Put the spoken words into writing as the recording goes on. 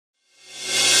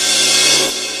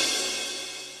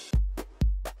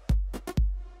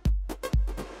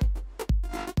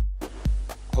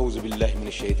أعوذ بالله من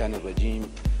الشيطان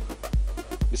الرجيم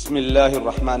بسم الله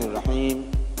الرحمن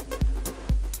الرحيم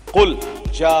قل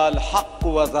جاء الحق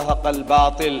وزهق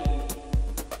الباطل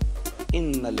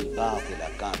إن الباطل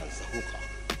كان زهوقا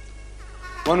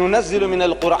وننزل من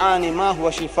القرآن ما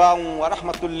هو شفاء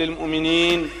ورحمة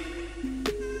للمؤمنين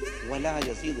ولا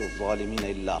يزيد الظالمين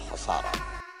إلا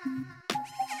خسارا.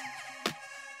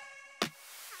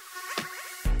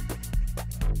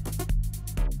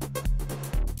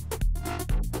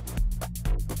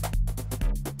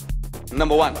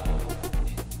 Number one,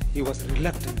 he was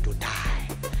reluctant to die.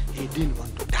 He didn't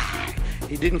want to die.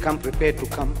 He didn't come prepared to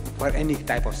come for any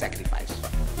type of sacrifice.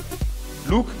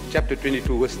 Luke chapter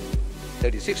 22 verse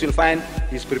 36, you'll find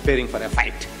he's preparing for a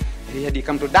fight. Had he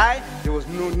come to die, there was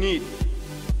no need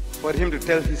for him to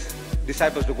tell his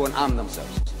disciples to go and arm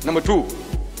themselves. Number two,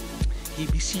 he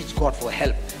beseeched God for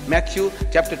help. Matthew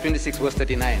chapter 26 verse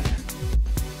 39.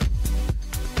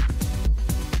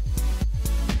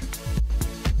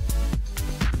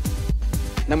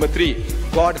 Number three,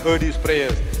 God heard his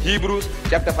prayers. Hebrews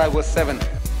chapter 5 verse 7.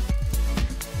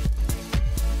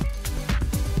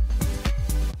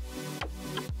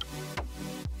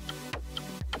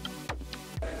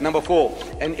 Number four,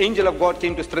 an angel of God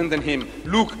came to strengthen him.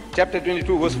 Luke chapter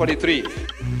 22 verse 43.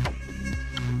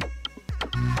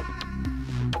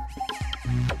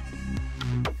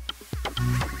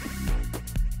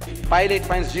 Pilate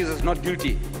finds Jesus not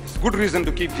guilty. It's good reason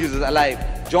to keep Jesus alive.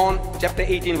 John chapter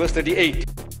 18 verse 38.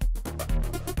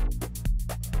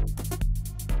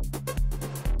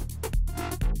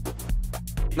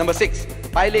 Number six,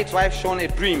 Pilate's wife shown a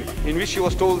dream in which she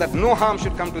was told that no harm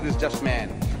should come to this just man.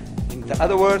 In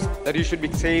other words, that he should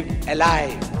be saved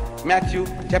alive. Matthew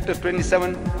chapter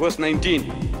 27 verse 19.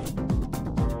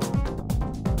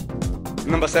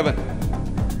 Number seven,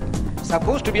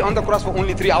 supposed to be on the cross for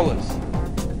only 3 hours.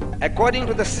 According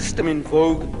to the system in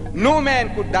vogue, no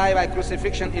man could die by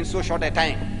crucifixion in so short a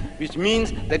time, which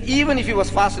means that even if he was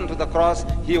fastened to the cross,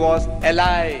 he was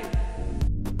alive.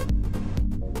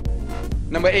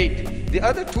 Number eight, the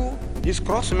other two, his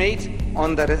crossmates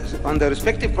on the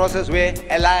respective crosses were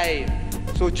alive.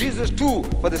 So Jesus too,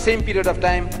 for the same period of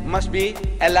time, must be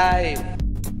alive.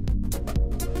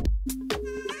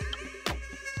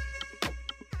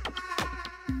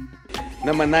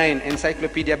 Number nine,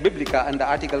 Encyclopedia Biblica under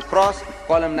article cross,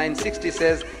 column 960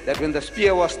 says that when the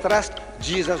spear was thrust,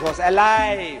 Jesus was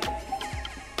alive.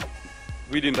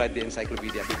 We didn't write the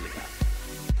Encyclopedia Biblica.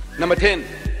 Number 10,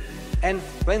 and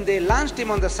when they launched him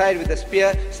on the side with the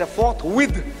spear, so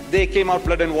forthwith they came out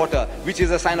blood and water, which is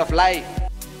a sign of life.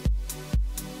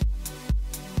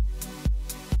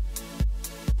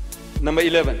 Number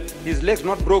 11, his legs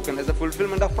not broken as a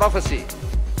fulfillment of prophecy.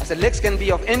 As the legs can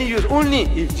be of any use only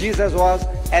if Jesus was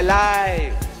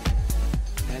alive.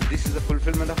 And this is the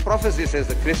fulfillment of prophecy, says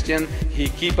the Christian. He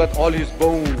keepeth all his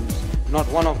bones, not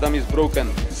one of them is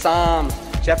broken. Psalms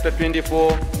chapter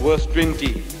 24 verse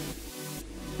 20.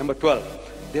 Number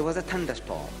 12, there was a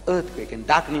thunderstorm, earthquake and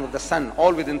darkening of the sun,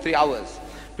 all within 3 hours.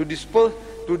 To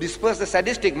disperse the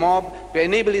sadistic mob, to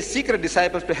enable his secret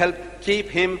disciples to help keep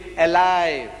him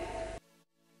alive.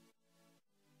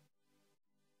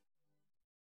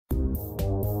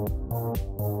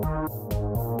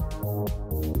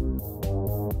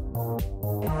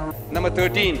 Number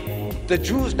 13, the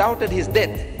Jews doubted his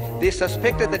death. They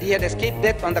suspected that he had escaped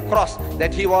death on the cross,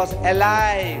 that he was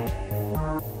alive.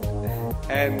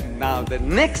 And now the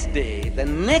next day,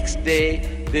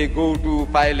 they go to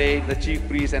Pilate, the chief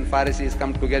priests and Pharisees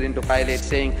come together into Pilate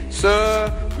saying,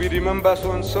 "Sir, we remember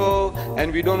so and so,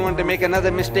 and we don't want to make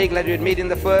another mistake like we had made in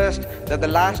the first, that the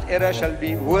last error shall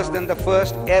be worse than the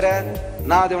first error."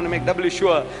 Now they want to make doubly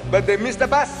sure, but they missed the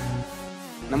bus.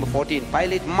 Number 14,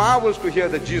 Pilate marvels to hear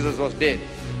that Jesus was dead.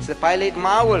 So Pilate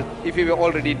marveled if he were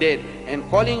already dead, and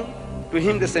calling to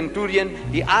him the centurion,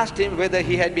 he asked him whether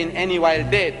he had been any while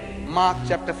dead. Mark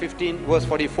chapter 15 verse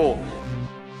 44.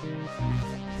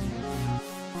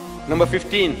 Number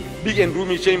 15, big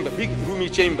roomy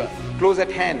chamber, close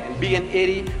at hand and big and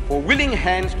airy, for willing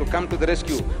hands to come to the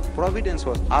rescue. Providence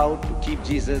was out to keep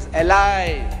Jesus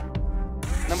alive.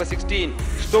 Number 16,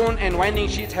 stone and winding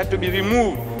sheets had to be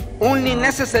removed, only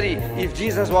necessary if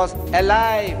Jesus was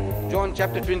alive. John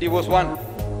chapter 20 verse 1.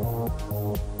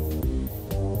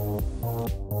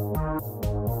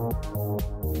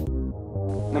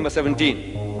 Number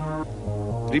 17,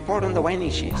 report on the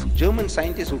winding sheets. German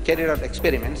scientists who carried out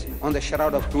experiments on the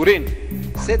Shroud of Turin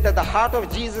said that the heart of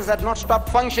Jesus had not stopped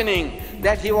functioning,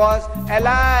 that he was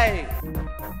alive.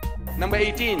 Number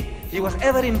 18, he was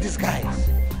ever in disguise.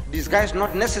 Disguise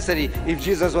not necessary if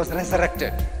Jesus was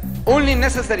resurrected, only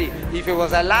necessary if he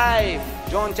was alive.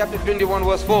 John chapter 21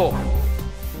 verse 4.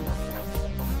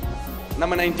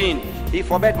 Number 19, he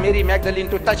forbade Mary Magdalene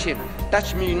to touch him.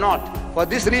 Touch me not, for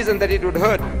this reason that it would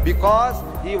hurt, because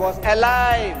he was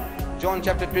alive. John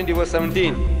chapter 20 verse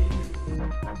 17.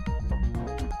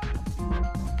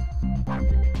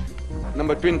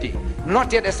 Number 20,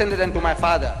 not yet ascended unto my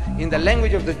Father. In the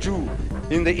language of the Jew,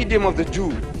 in the idiom of the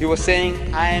Jew, he was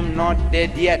saying, I am not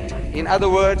dead yet. In other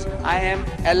words, I am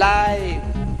alive.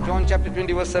 John chapter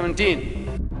 20 verse 17.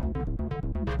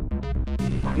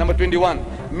 Number 21,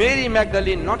 Mary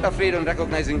Magdalene not afraid on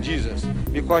recognizing Jesus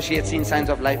because she had seen signs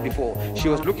of life before. She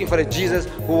was looking for a Jesus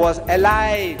who was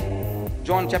alive.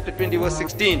 John chapter 20 verse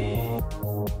 16.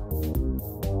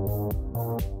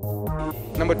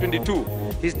 Number 22,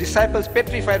 his disciples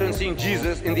petrified on seeing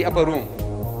Jesus in the upper room.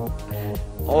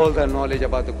 All the knowledge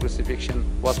about the crucifixion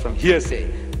was from hearsay.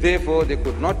 Therefore, they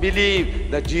could not believe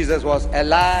that Jesus was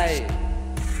alive.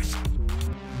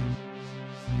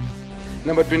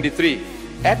 Number 23,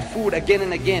 ate food again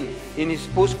and again in his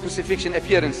post-crucifixion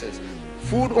appearances.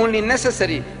 Food only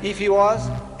necessary if he was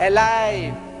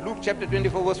alive. Luke chapter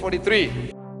 24 verse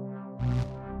 43.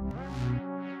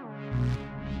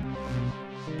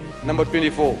 Number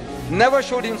 24, never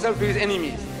showed himself to his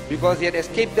enemies because he had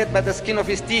escaped death by the skin of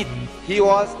his teeth. He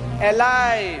was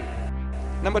alive.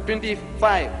 Number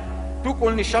 25, took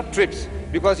only short trips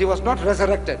because he was not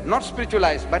resurrected, not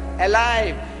spiritualized, but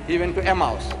alive. He went to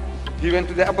Emmaus. He went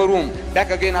to the upper room, back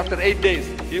again after 8 days.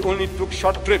 He only took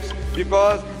short trips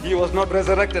because he was not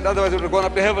resurrected, otherwise he would have gone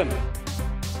up to heaven.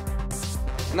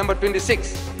 Number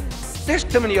 26,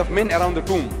 testimony of men around the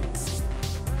tomb.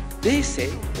 They say,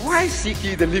 why seek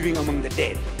ye the living among the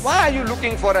dead? Why are you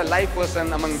looking for a live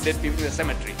person among dead people in the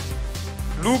cemetery?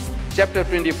 Luke chapter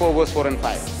 24 verse 4 and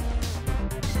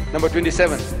 5. Number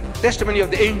 27, testimony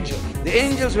of the angels. The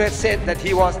angels who had said that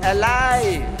he was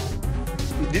alive.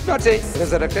 He did not say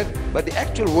resurrected, but the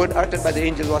actual word uttered by the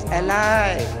angels was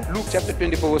alive. Luke chapter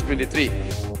 24 verse 23.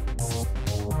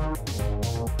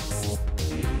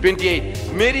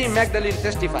 28, Mary Magdalene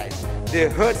testifies. They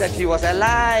heard that he was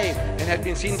alive and had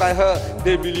been seen by her.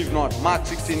 They believed not. Mark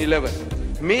 16:11.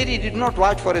 Mary did not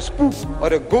watch for a spook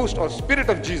or a ghost or spirit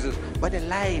of Jesus, but a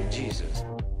live Jesus.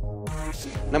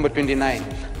 Number 29,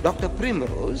 Dr.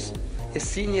 Primrose, a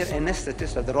senior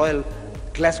anesthetist of the Royal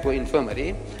Glasgow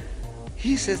Infirmary,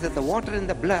 he says that the water in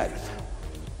the blood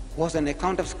was an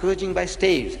account of scourging by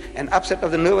staves and upset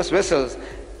of the nervous vessels,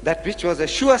 that which was a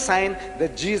sure sign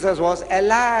that Jesus was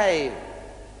alive.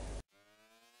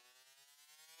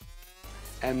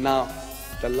 And now,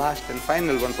 the last and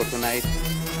final one for tonight,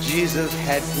 Jesus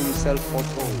had himself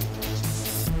foretold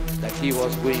that he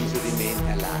was going to remain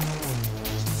alive.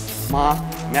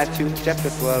 Matthew chapter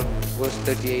 12, verse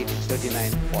 38,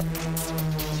 39, 40.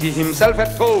 He himself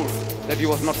had told that he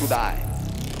was not to die.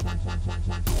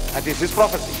 That is his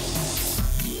prophecy.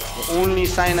 The only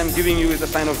sign I'm giving you is the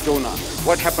sign of Jonah.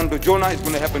 What happened to Jonah is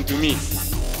going to happen to me.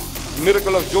 The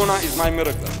miracle of Jonah is my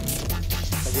miracle.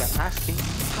 But we are asking,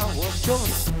 how was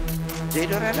Jonah?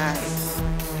 Dead or alive?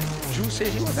 The Jews say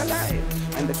he was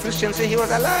alive, and the Christians say he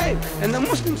was alive, and the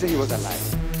Muslims say he was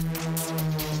alive.